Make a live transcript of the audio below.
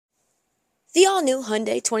The all-new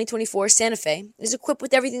Hyundai 2024 Santa Fe is equipped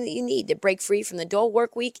with everything that you need to break free from the dull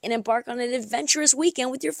work week and embark on an adventurous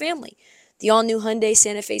weekend with your family. The all-new Hyundai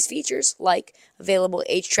Santa Fe's features, like available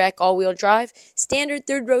H-Track all-wheel drive, standard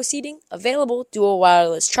third-row seating, available dual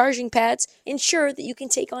wireless charging pads, ensure that you can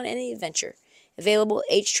take on any adventure. Available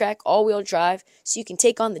H-Track all-wheel drive so you can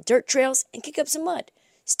take on the dirt trails and kick up some mud.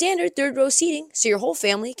 Standard third-row seating so your whole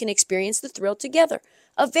family can experience the thrill together.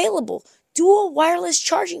 Available dual wireless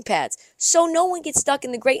charging pads so no one gets stuck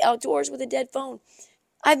in the great outdoors with a dead phone.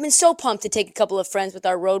 I've been so pumped to take a couple of friends with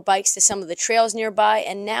our road bikes to some of the trails nearby,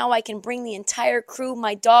 and now I can bring the entire crew,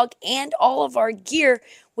 my dog, and all of our gear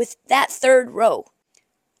with that third row.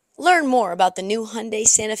 Learn more about the new Hyundai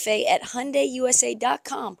Santa Fe at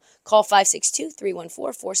HyundaiUSA.com. Call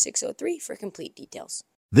 562-314-4603 for complete details.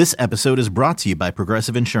 This episode is brought to you by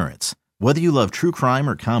Progressive Insurance. Whether you love true crime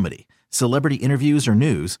or comedy, celebrity interviews or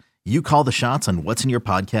news, you call the shots on what's in your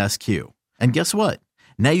podcast queue. And guess what?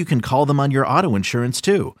 Now you can call them on your auto insurance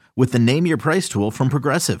too with the Name Your Price tool from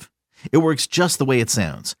Progressive. It works just the way it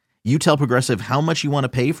sounds. You tell Progressive how much you want to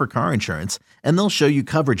pay for car insurance, and they'll show you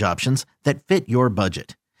coverage options that fit your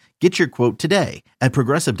budget. Get your quote today at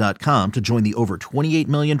Progressive.com to join the over 28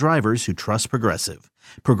 million drivers who trust Progressive.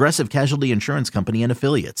 Progressive Casualty Insurance Company and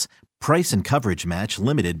Affiliates. Price and coverage match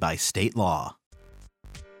limited by state law.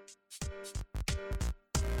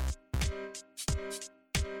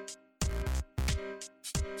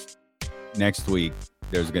 Next week,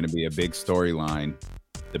 there's going to be a big storyline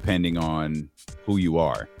depending on who you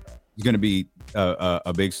are. There's going to be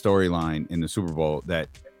a big storyline in the Super Bowl that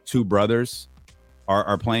two brothers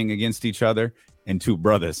are playing against each other and two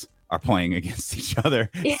brothers are playing against each other.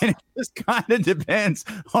 Yeah. And it just kind of depends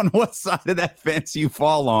on what side of that fence you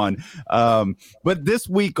fall on. But this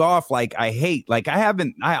week off, I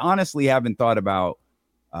honestly haven't thought about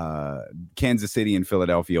Kansas City and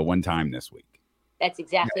Philadelphia one time this week. That's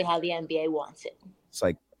exactly how the NBA wants it. It's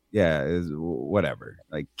like, yeah, whatever.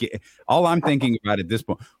 All I'm thinking about at this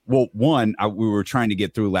point. Well, one, we were trying to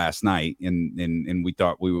get through last night, and we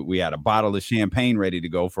thought we had a bottle of champagne ready to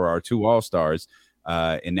go for our two All-Stars,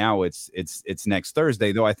 and now it's next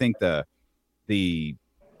Thursday. Though I think the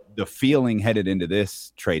feeling headed into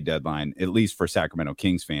this trade deadline, at least for Sacramento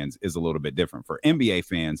Kings fans, is a little bit different. For NBA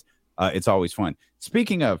fans, it's always fun.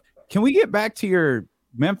 Speaking of, can we get back to your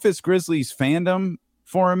Memphis Grizzlies fandom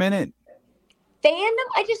for a minute? Fandom?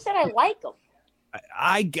 I just said I like them.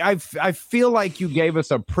 I feel like you gave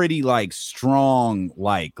us a pretty strong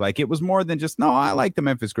it was more than just, no, I like the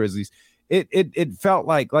Memphis Grizzlies. It felt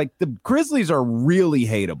like the Grizzlies are really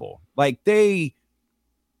hateable. They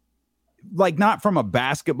not from a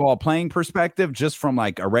basketball playing perspective, just from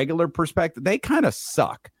a regular perspective, they kind of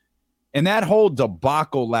suck. And that whole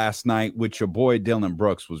debacle last night with your boy Dylan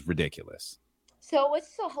Brooks was ridiculous. So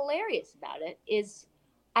what's so hilarious about it is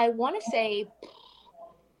I want to say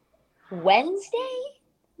Wednesday.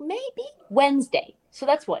 So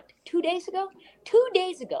that's what, 2 days ago? 2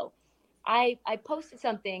 days ago, I posted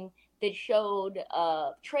something that showed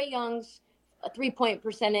Trae Young's three-point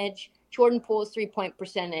percentage, Jordan Poole's three-point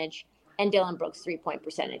percentage, and Dylan Brooks' three-point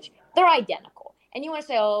percentage. They're identical. And you want to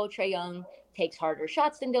say, oh, Trae Young takes harder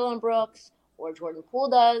shots than Dylan Brooks, or Jordan Poole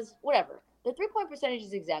does, whatever. The three-point percentage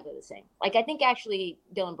is exactly the same. I think actually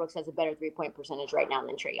Dylan Brooks has a better three-point percentage right now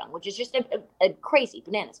than Trae Young, which is just a crazy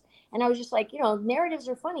bananas. And I was just narratives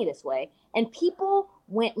are funny this way. And people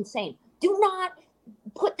went insane. Do not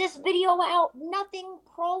put this video out. Nothing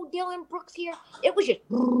pro Dylan Brooks here. It was just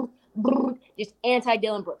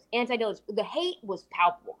anti-Dylan Brooks. The hate was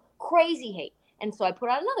palpable. Crazy hate. And so I put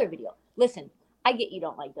out another video. Listen, I get you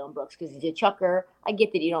don't like Dylan Brooks because he's a chucker. I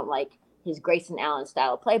get that you don't like his Grayson Allen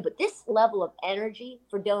style of play, but this level of energy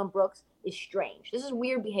for Dylan Brooks is strange. This is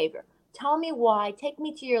weird behavior. Tell me why. Take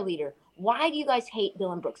me to your leader. Why do you guys hate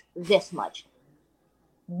Dylan Brooks this much?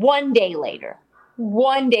 One day later,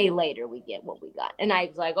 we get what we got. And I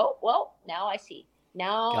was like, oh, well, now I see.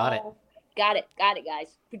 Now got it,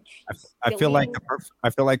 guys. I feel like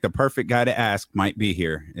the perfect guy to ask might be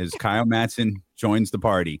here is Kyle Madsen joins the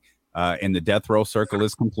party, and the death row circle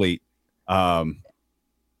is complete.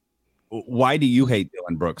 Why do you hate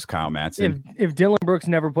Dylan Brooks, Kyle Madsen? If Dylan Brooks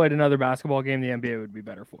never played another basketball game, the NBA would be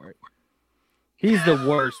better for it. He's the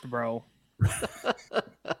worst, bro.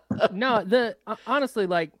 No,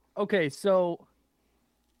 honestly, okay, so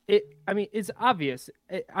it's obvious.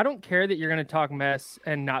 I don't care that you're going to talk mess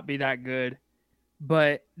and not be that good,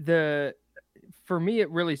 but for me, it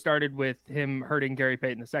really started with him hurting Gary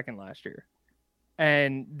Payton II last year,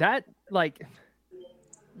 and that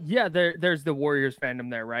yeah, there's the Warriors fandom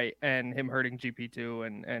there, right? And him hurting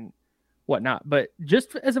GP2 and whatnot. But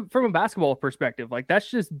just from a basketball perspective, that's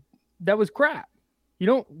just that was crap. You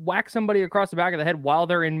don't whack somebody across the back of the head while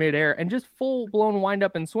they're in midair and just full blown wind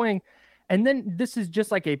up and swing. And then this is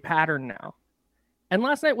just like a pattern now. And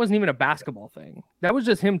last night wasn't even a basketball thing. That was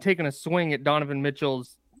just him taking a swing at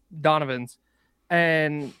Donovan's.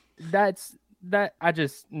 And that's that. I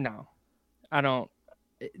don't.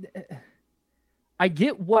 I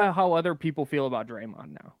get how other people feel about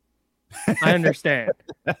Draymond now. I understand.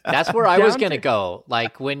 That's where I was going to go.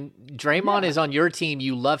 Like when Draymond is on your team,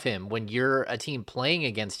 you love him. When you're a team playing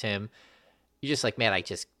against him, you're just like, man,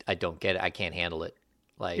 I don't get it. I can't handle it.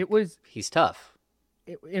 Like he's tough.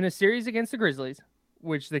 In a series against the Grizzlies,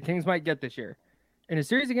 which the Kings might get this year, in a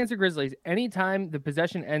series against the Grizzlies, anytime the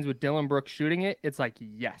possession ends with Dillon Brooks shooting it, it's like,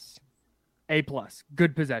 yes, A+,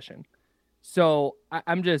 good possession. So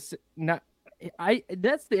I'm just not.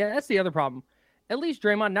 That's the other problem. At least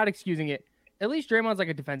Draymond, not excusing it, at least Draymond's like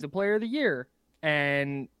a defensive player of the year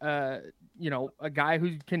and, a guy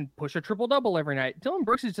who can push a triple-double every night. Dillon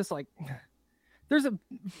Brooks is just like, there's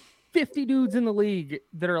 50 dudes in the league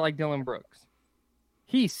that are like Dillon Brooks.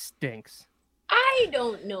 He stinks. I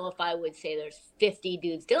don't know if I would say there's 50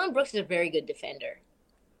 dudes. Dillon Brooks is a very good defender.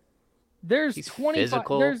 He's 25.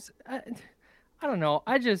 Physical. I don't know.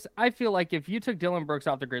 I feel like if you took Dillon Brooks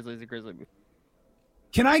off the Grizzlies would be.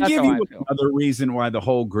 Can I give you another reason why the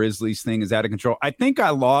whole Grizzlies thing is out of control? I think I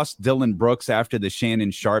lost Dillon Brooks after the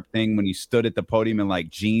Shannon Sharp thing when he stood at the podium in like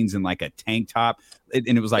jeans and like a tank top. And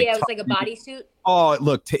it was like, it was like a bodysuit. Oh, it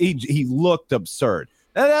looked, he looked absurd.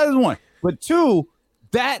 That is one. But two,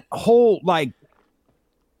 that whole like,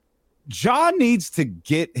 Ja needs to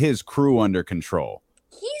get his crew under control.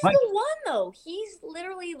 He's the one, though. He's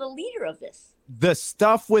literally the leader of this. The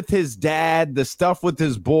stuff with his dad, the stuff with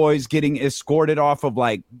his boys getting escorted off of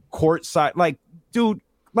like courtside, like, dude,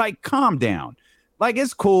 like, calm down. Like,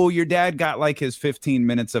 it's cool. Your dad got like his 15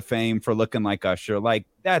 minutes of fame for looking like Usher. Like,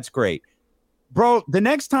 that's great. Bro, the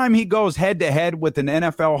next time he goes head to head with an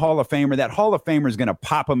NFL Hall of Famer, that Hall of Famer is going to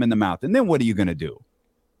pop him in the mouth. And then what are you going to do?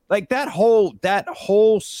 Like, that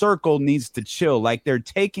whole circle needs to chill. Like, they're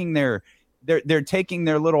taking their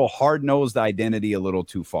little hard-nosed identity a little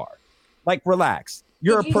too far. Like, relax.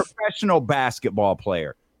 You're a professional basketball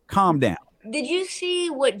player. Calm down. Did you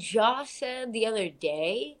see what Josh said the other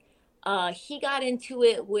day? He got into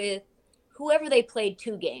it with whoever they played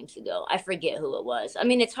 2 games ago. I forget who it was. I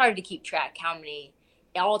mean, it's hard to keep track how many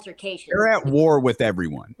altercations. They're at war with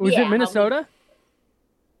everyone. Was it Minnesota?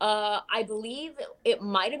 I believe it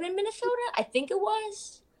might have been Minnesota. I think it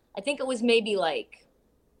was maybe like,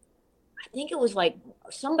 I think it was like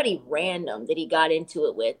somebody random that he got into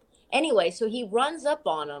it with. Anyway, so he runs up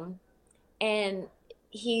on him, and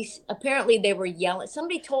apparently they were yelling.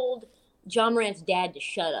 Somebody told John Morant's dad to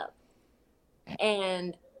shut up,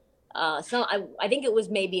 and I think it was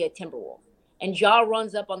maybe a Timberwolf. And Ja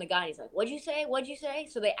runs up on the guy, and he's like, "What'd you say? What'd you say?"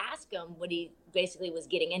 So they ask him what he basically was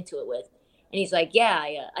getting into it with, and he's like, "Yeah,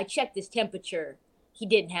 I checked his temperature. He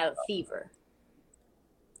didn't have a fever."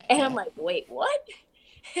 And I'm like, "Wait, what?"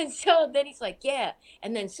 And so then he's like, "Yeah."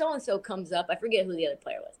 And then so-and-so comes up. I forget who the other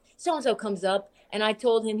player was. So-and-so comes up, and I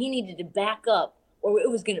told him he needed to back up or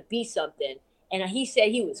it was going to be something. And he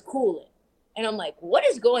said he was cooling. And I'm like, what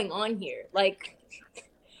is going on here? Like,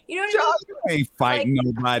 you know what I mean? You ain't fighting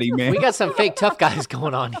nobody, man. We got some fake tough guys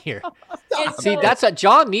going on here. See, that's what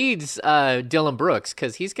John needs Dillon Brooks,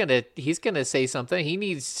 because he's gonna say something. He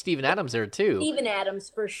needs Steven Adams there, too. Steven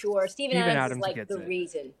Adams, for sure. Steven Adams is like the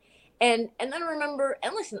reason. And then remember,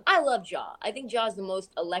 and listen, I love Ja. I think Ja's the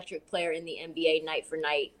most electric player in the NBA night for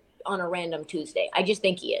night on a random Tuesday. I just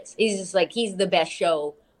think he is. He's just like, he's the best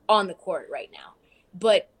show on the court right now.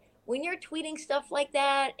 But when you're tweeting stuff like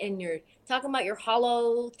that and you're talking about your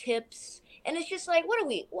hollow tips, and it's just like,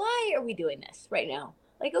 why are we doing this right now?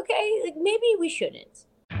 Like, okay, like maybe we shouldn't.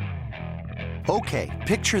 Okay,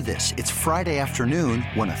 picture this. It's Friday afternoon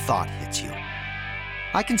when a thought hits you.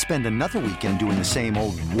 I can spend another weekend doing the same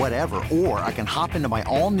old whatever, or I can hop into my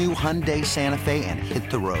all-new Hyundai Santa Fe and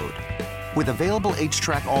hit the road. With available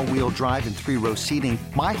H-Track all-wheel drive and 3-row seating,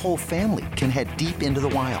 my whole family can head deep into the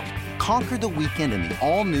wild. Conquer the weekend in the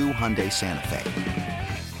all-new Hyundai Santa Fe.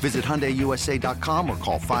 Visit HyundaiUSA.com or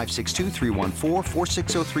call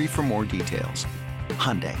 562-314-4603 for more details.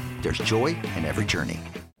 Hyundai, there's joy in every journey.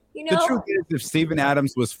 You know, the truth is, if Steven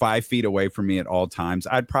Adams was 5 feet away from me at all times,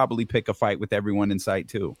 I'd probably pick a fight with everyone in sight,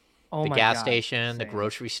 too. The gas station, the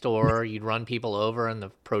grocery store, you'd run people over in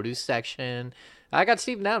the produce section. I got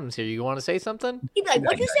Steven Adams here. You want to say something? He'd be like,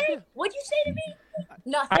 "What'd you say? What'd you say to me?"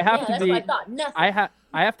 Nothing. I have to be. What I thought. Nothing. I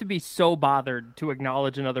have to be so bothered to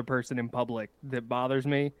acknowledge another person in public that bothers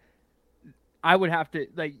me. I would have to,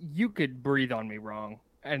 like, you could breathe on me wrong.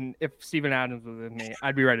 and if Steven Adams was with me,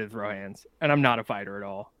 I'd be ready to throw hands. And I'm not a fighter at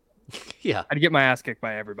all. Yeah. I'd get my ass kicked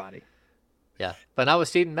by everybody. Yeah. But now with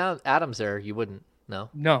Steven Adams there, you wouldn't. No.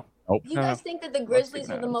 No. Nope. Do you guys think that the Grizzlies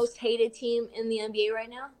are the most hated team in the NBA right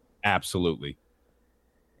now? Absolutely.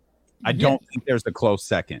 I don't think there's a close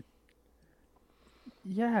second.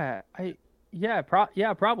 Yeah,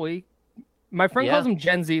 probably. My friend calls him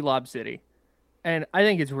Gen Z Lob City, and I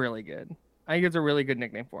think it's really good. I think it's a really good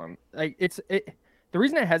nickname for him. Like the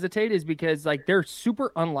reason I hesitate is because like they're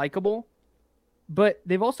super unlikable, but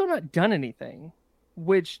they've also not done anything,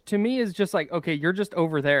 which to me is just like, okay, you're just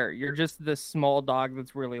over there. You're just this small dog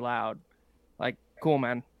that's really loud. Like, cool,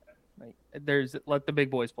 man. Like, let the big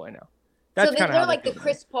boys play now. That's so they're like the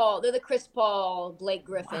Chris Paul. They're the Chris Paul, Blake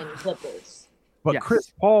Griffin Clippers. But yes.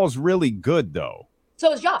 Chris Paul's really good though.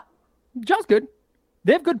 So is Ja. Ja's good.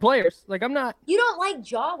 They have good players. Like I'm not. You don't like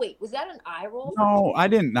Ja? Wait, was that an eye roll? No, I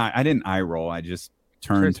didn't eye roll. I just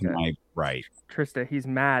turned to my right. Trista, he's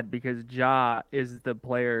mad because Ja is the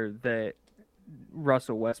player that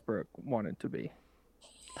Russell Westbrook wanted to be.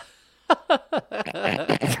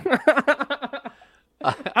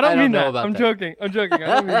 I don't mean that. I'm joking. I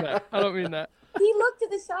don't mean that. He looked to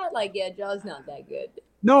the side like, yeah, Ja's not that good.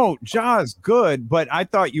 No, Ja's good, but I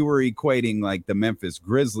thought you were equating like the Memphis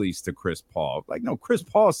Grizzlies to Chris Paul. Like, no, Chris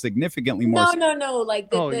Paul is significantly more. No. Like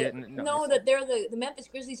that they're the Memphis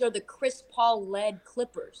Grizzlies are the Chris Paul led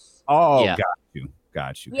Clippers. Oh, yeah.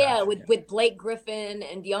 Got you. Yeah, with Blake Griffin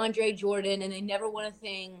and DeAndre Jordan, and they never won a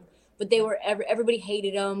thing, but they were everybody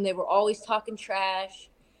hated them. They were always talking trash.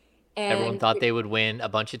 And everyone thought they would win a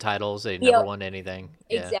bunch of titles. They never won anything.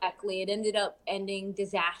 Yeah. Exactly. It ended up ending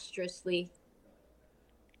disastrously.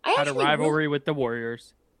 I had a rivalry with the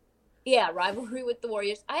Warriors. Yeah, rivalry with the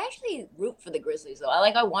Warriors. I actually root for the Grizzlies, though.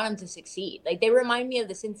 I want them to succeed. Like, they remind me of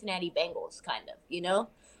the Cincinnati Bengals, kind of, you know?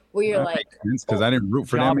 Where you're like... Because I didn't root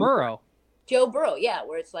for them. Joe Burrow, yeah,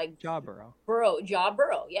 where it's like... Ja Burrow. Ja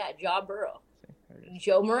Burrow.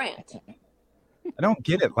 Joe Morant. I don't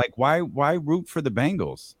get it. Like, why root for the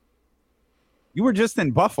Bengals? You were just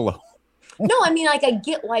in Buffalo. No, I mean, like, I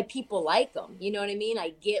get why people like them. You know what I mean?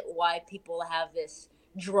 I get why people have this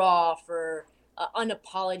draw for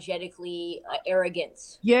unapologetically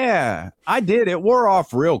arrogance. Yeah, I did. It wore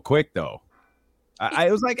off real quick, though. I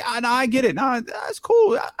was like, I get it. No, that's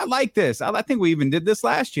cool. I like this. I think we even did this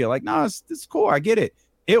last year. Like, no, it's cool. I get it.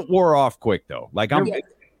 It wore off quick, though. Like,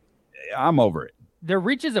 I'm over it. There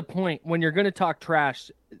reaches a point when you're going to talk trash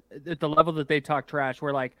at the level that they talk trash.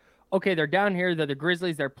 We're like, okay, they're down here. They're the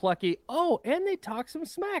Grizzlies. They're plucky. Oh, and they talk some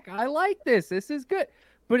smack. I like this. This is good.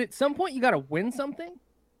 But at some point, you got to win something.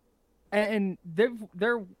 And they're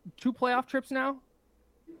 2 playoff trips now.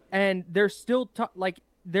 And they're still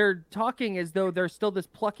they're talking as though they're still this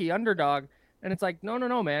plucky underdog. And it's like, no,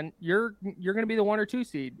 man. You're going to be the 1 or 2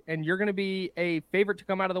 seed. And you're going to be a favorite to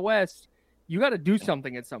come out of the West. You got to do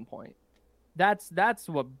something at some point. That's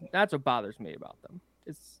what bothers me about them.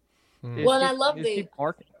 And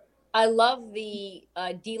I love the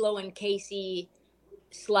D'Lo and Casey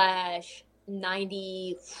 /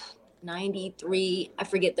 90, 93. I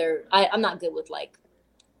forget I'm not good with like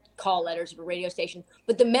call letters of a radio station,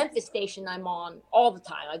 but the Memphis station I'm on all the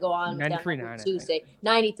time. I go on 93.9 Tuesday,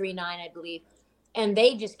 93.9, I believe. And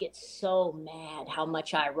they just get so mad how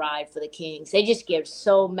much I ride for the Kings. They just get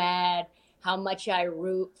so mad how much I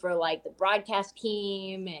root for like the broadcast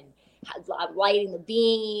team and I'm lighting the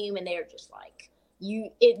beam, and they're just like,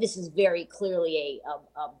 this is very clearly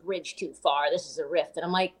a bridge too far. This is a rift. And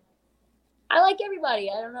I'm like, I like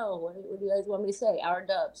everybody. I don't know. What do you guys want me to say? Our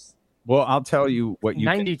Dubs. Well, I'll tell you what you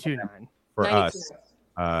 92.9 for 92.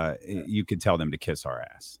 Us. You could tell them to kiss our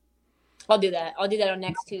ass. I'll do that. I'll do that on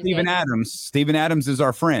next Tuesday. Steven Adams is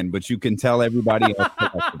our friend, but you can tell everybody else.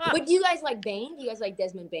 But do you guys like Bane? Do you guys like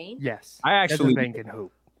Desmond Bane? Yes. I actually Desmond Bane can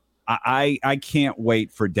hoop. I can't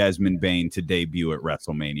wait for Desmond Bane to debut at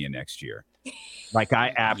WrestleMania next year. Like,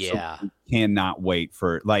 I absolutely cannot wait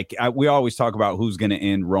for, like, we always talk about who's going to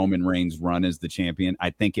end Roman Reigns' run as the champion. I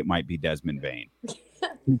think it might be Desmond Bane.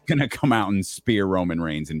 He's going to come out and spear Roman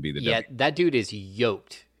Reigns and be the that dude is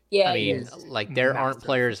yoked. Yeah, I mean, like, there aren't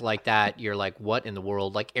players like that. You're like, what in the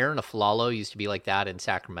world? Like, Aaron Aflalo used to be like that in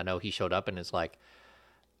Sacramento. He showed up and is like,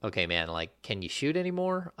 okay, man, like, can you shoot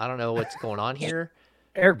anymore? I don't know what's going on here.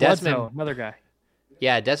 Eric Bledsoe, another guy.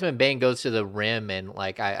 Yeah, Desmond Bane goes to the rim and,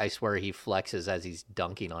 like, I swear he flexes as he's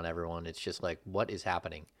dunking on everyone. It's just like, what is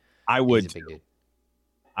happening? I would. He's a big dude.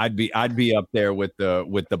 I'd be up there with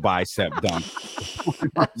the bicep dunk.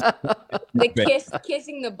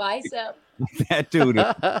 Kissing the bicep. That dude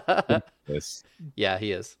is. Yeah,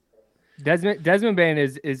 he is. Desmond Bane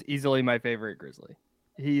is easily my favorite Grizzly.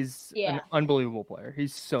 He's an unbelievable player.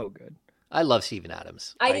 He's so good. I love Steven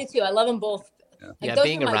Adams. I do too. I love them both. Yeah,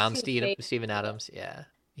 being around Steven Adams, yeah.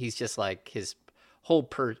 He's just like, his whole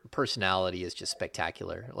personality is just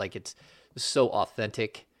spectacular. Like, it's so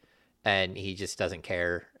authentic, and he just doesn't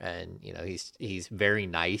care. And, you know, he's very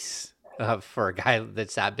nice for a guy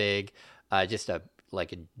that's that big. Just a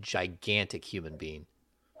gigantic human being.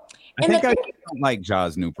 I think I don't like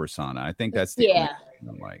Ja's new persona. I think that's the only thing I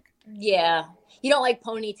don't like. Yeah. You don't like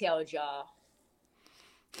ponytail Ja.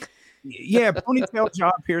 Yeah, ponytail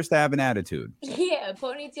Ja appears to have an attitude. Yeah,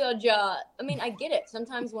 ponytail Ja. I mean, I get it.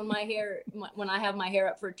 Sometimes when when I have my hair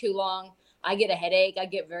up for too long, I get a headache. I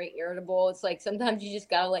get very irritable. It's like sometimes you just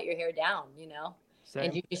gotta let your hair down, you know,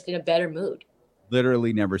 and you're just in a better mood.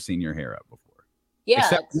 Literally never seen your hair up before. Yeah,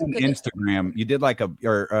 except on Instagram. You did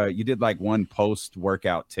you did like one post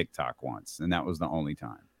workout TikTok once, and that was the only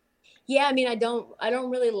time. Yeah, I mean, I don't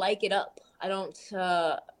really like it up. I don't.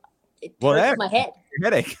 It hurts my head.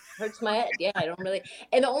 Headache. Hurts my head. Yeah, I don't really.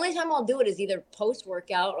 And the only time I'll do it is either post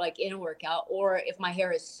workout, like in a workout, or if my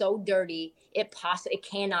hair is so dirty, it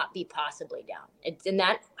cannot be possibly down. And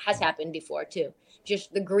that has happened before too.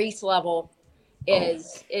 Just the grease level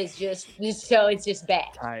is just so it's just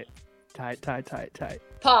bad. Tight. Tight.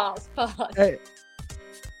 Pause. Hey,